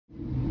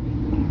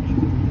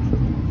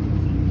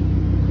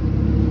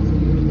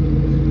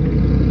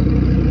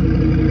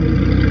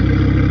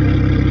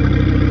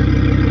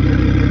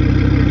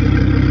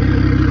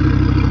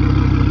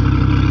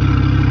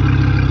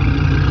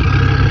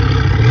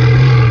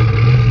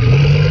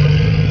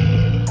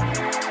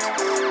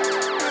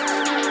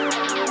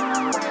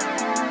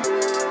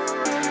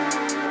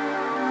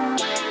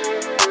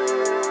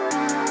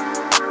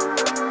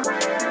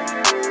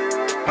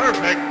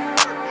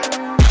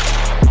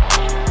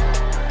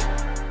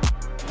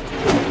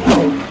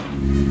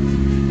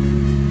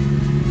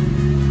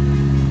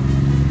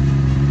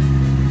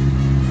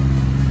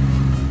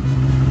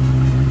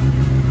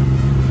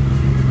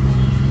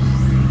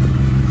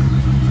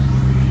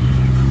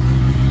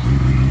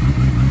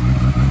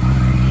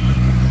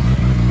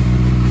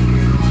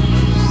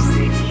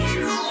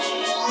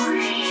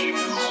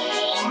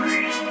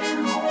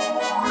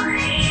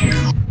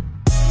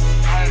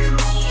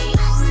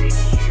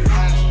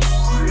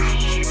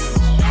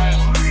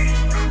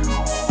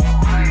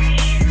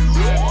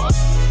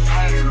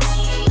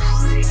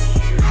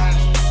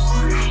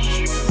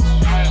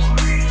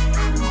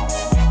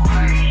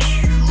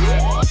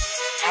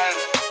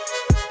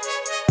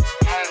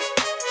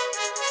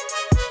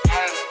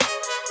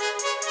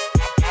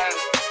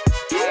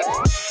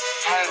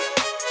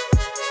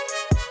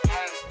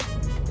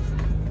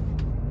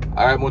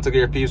Alright,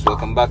 MotoGear peeps,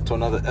 welcome back to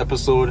another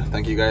episode.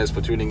 Thank you guys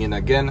for tuning in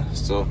again.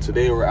 So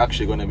today we're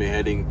actually going to be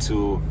heading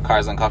to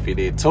Cars and Coffee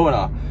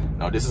Daytona.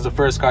 Now this is the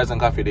first Cars and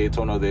Coffee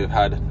Daytona they've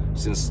had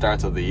since the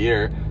start of the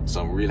year,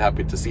 so I'm really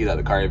happy to see that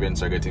the car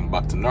events are getting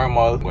back to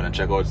normal. I'm going to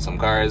check out some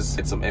cars,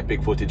 get some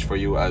epic footage for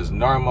you as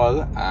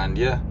normal, and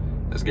yeah,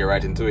 let's get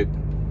right into it.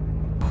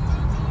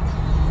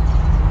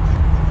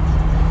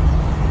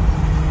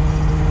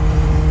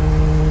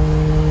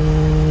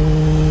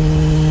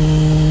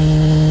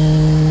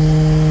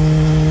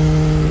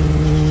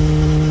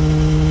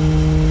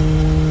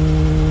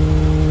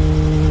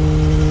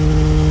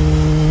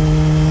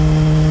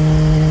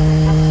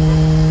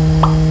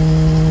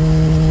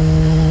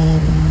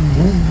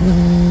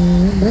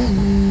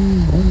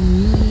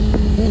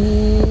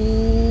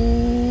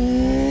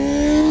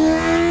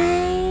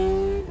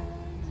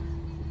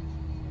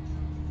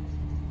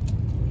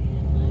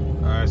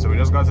 So we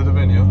just got to the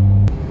venue.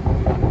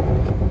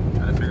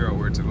 Trying to figure out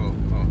where to go.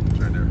 Oh, it's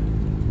right there.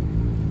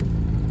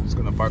 Just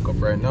gonna park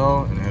up right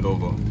now and head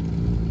over.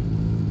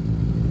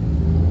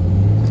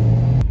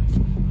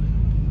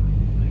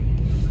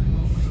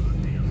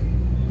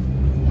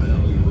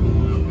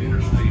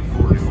 Interstate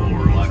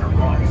 44 like a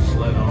rocket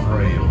sled on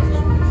rails.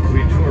 We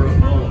tore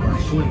up all of our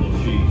swindle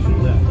sheets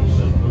and left us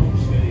some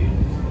unscathed.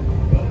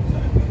 By the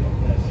time we got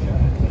that sky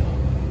down.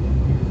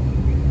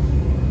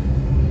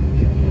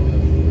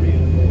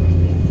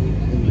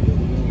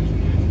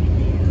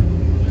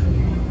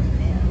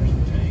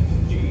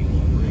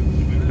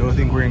 I don't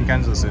think we're in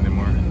Kansas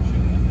anymore.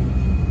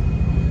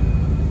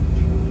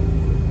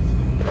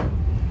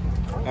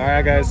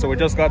 Alright guys, so we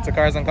just got to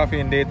Cars and Coffee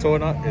in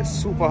Daytona. It's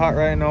super hot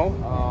right now,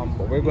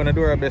 but we're going to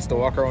do our best to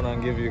walk around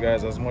and give you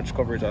guys as much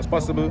coverage as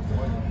possible.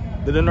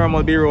 Do the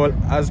normal B-roll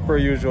as per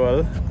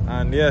usual,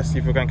 and yeah, see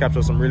if we can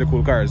capture some really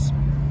cool cars.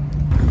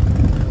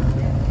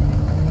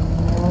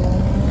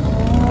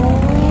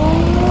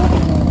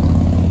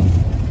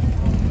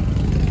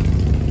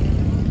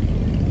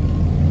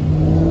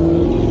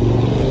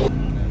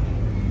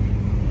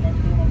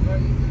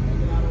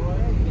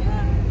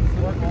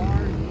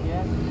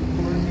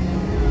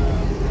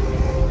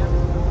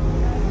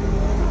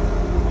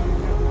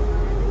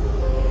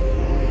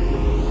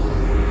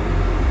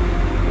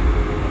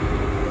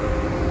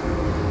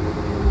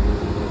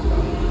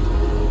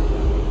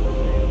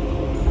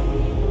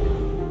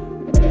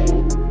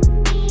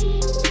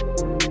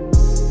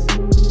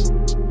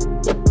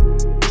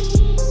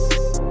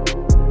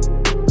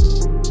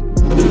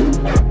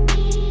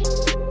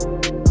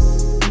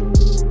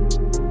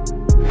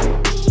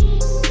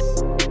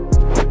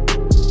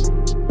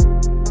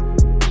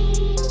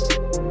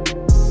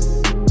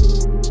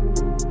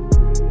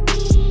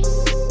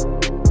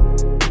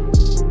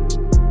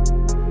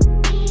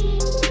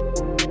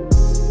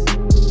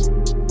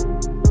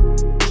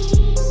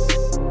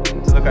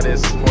 Look at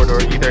this 4-door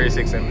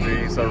E36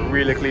 M3. It's a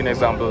really clean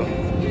example.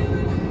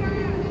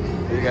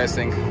 What do you guys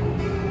think?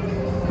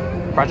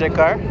 Project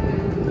car?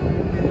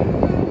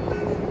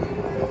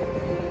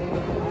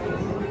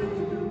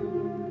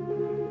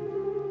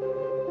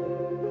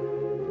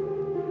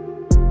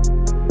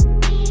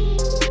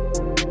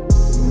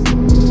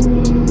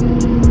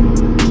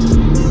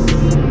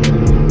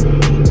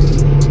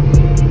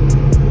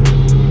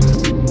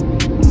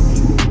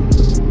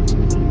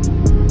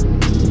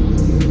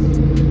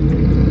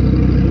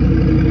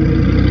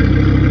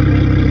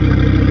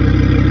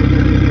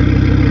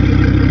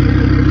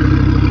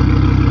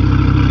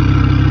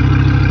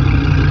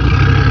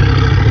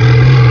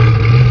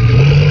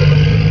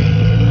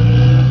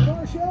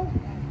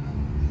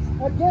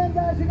 Again,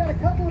 guys, we got a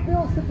couple of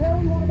bills to pay.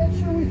 We want to make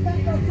sure we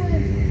thank our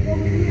friends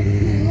over here.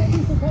 Thank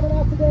you for coming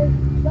out today.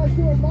 You guys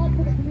do a lot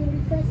for the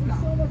community. Thank you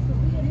so much for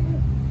being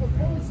here.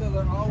 So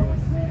they're always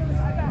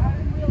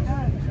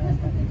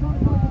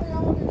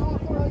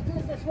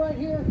business right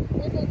here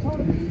in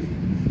Daytona Beach.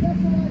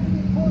 Specializing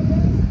in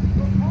Corvettes.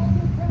 We're all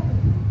good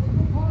company. If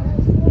your car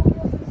has 4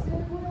 wheels and a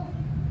steering wheel,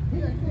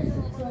 here it is.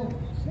 So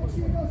make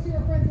sure you go see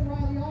our friends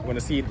around the office. I'm going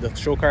to see the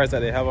show cars that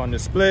they have on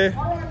display.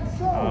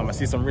 I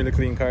see some really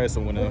clean cars,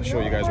 so I'm going to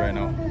show you guys right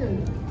now.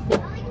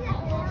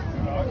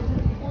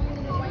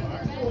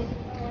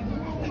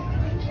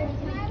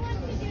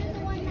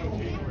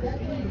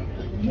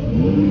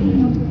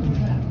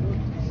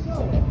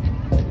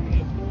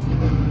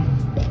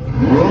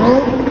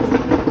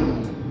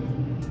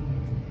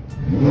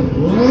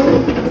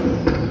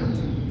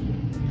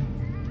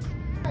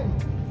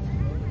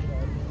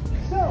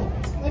 So,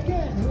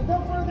 again, with no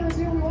further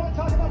ado, we want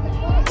to talk about the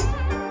classic.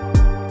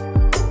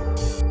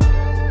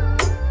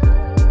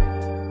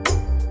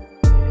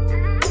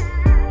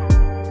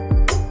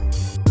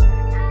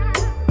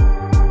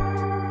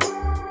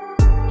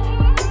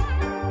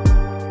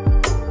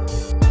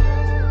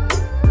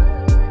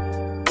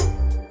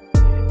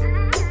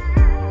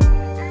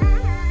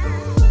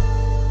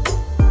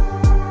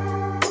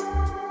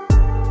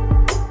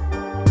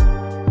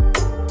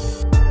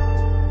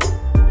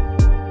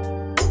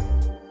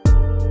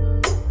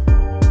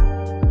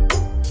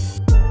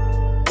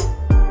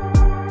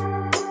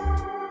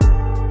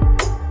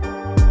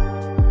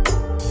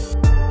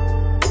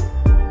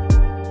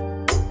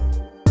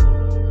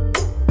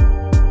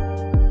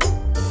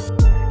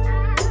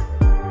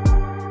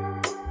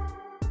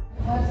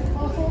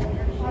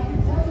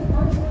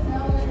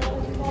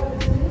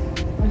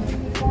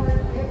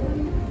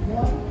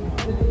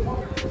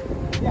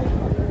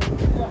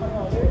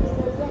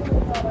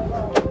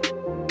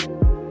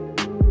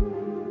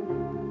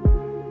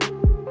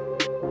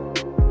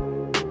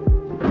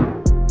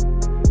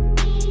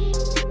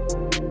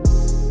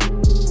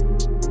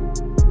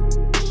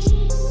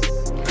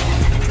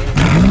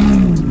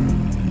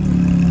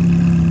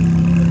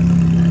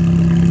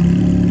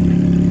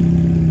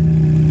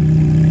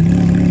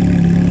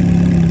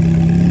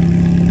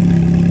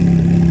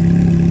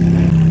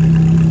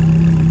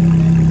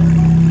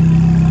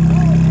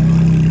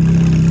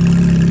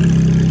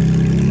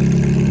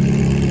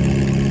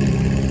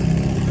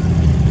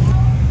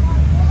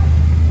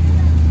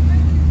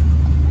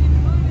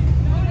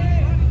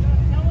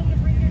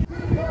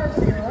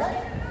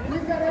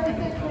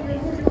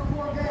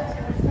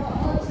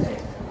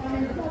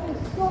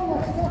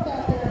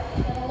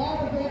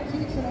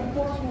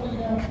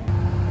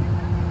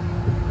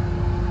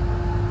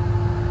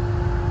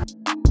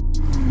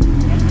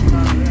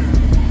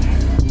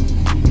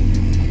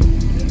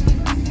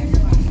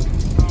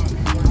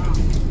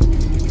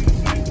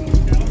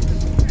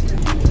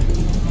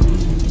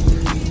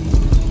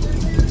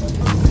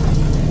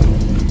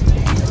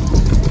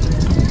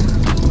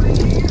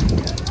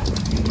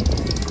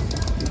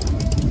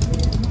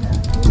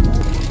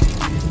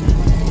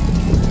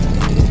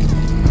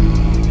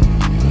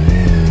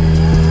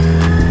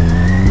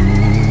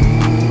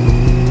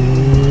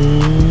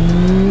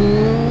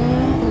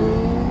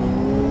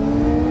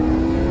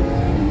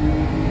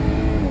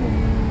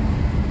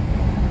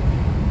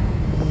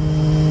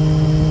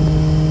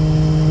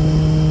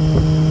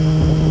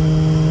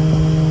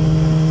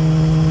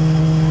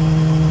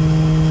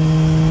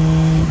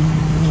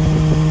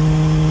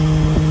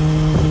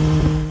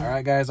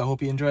 guys, I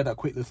hope you enjoyed that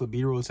quick little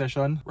B-roll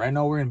session. Right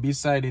now we're in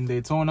Beachside in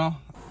Daytona.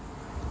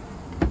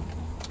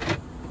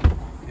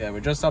 Yeah,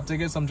 we just stopped to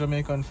get some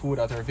Jamaican food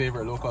at our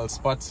favorite local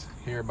spot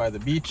here by the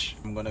beach.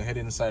 I'm gonna head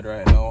inside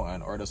right now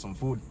and order some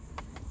food.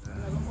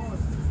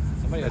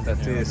 Get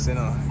that taste, you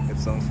know, get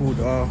some food.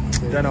 Oh,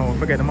 you know,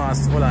 forget the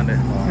mask. Hold on there.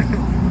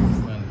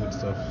 Man, good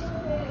stuff.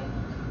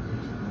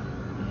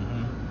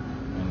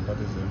 And what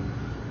is it?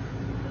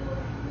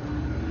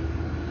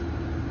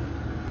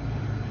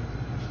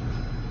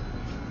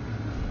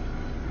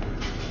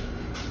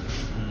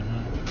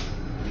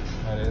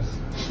 That is.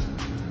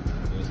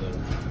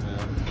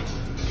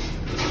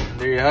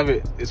 There you have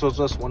it. This was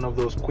just one of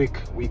those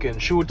quick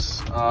weekend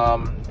shoots.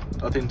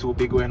 Nothing too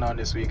big going on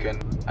this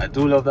weekend. I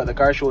do love that the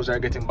car shows are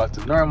getting back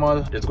to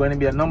normal. There's going to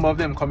be a number of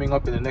them coming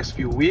up in the next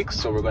few weeks,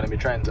 so we're going to be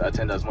trying to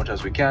attend as much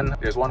as we can.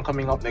 There's one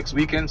coming up next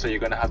weekend, so you're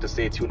going to have to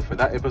stay tuned for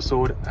that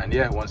episode. And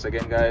yeah, once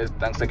again guys,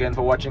 thanks again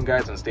for watching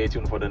guys, and stay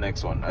tuned for the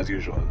next one as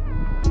usual.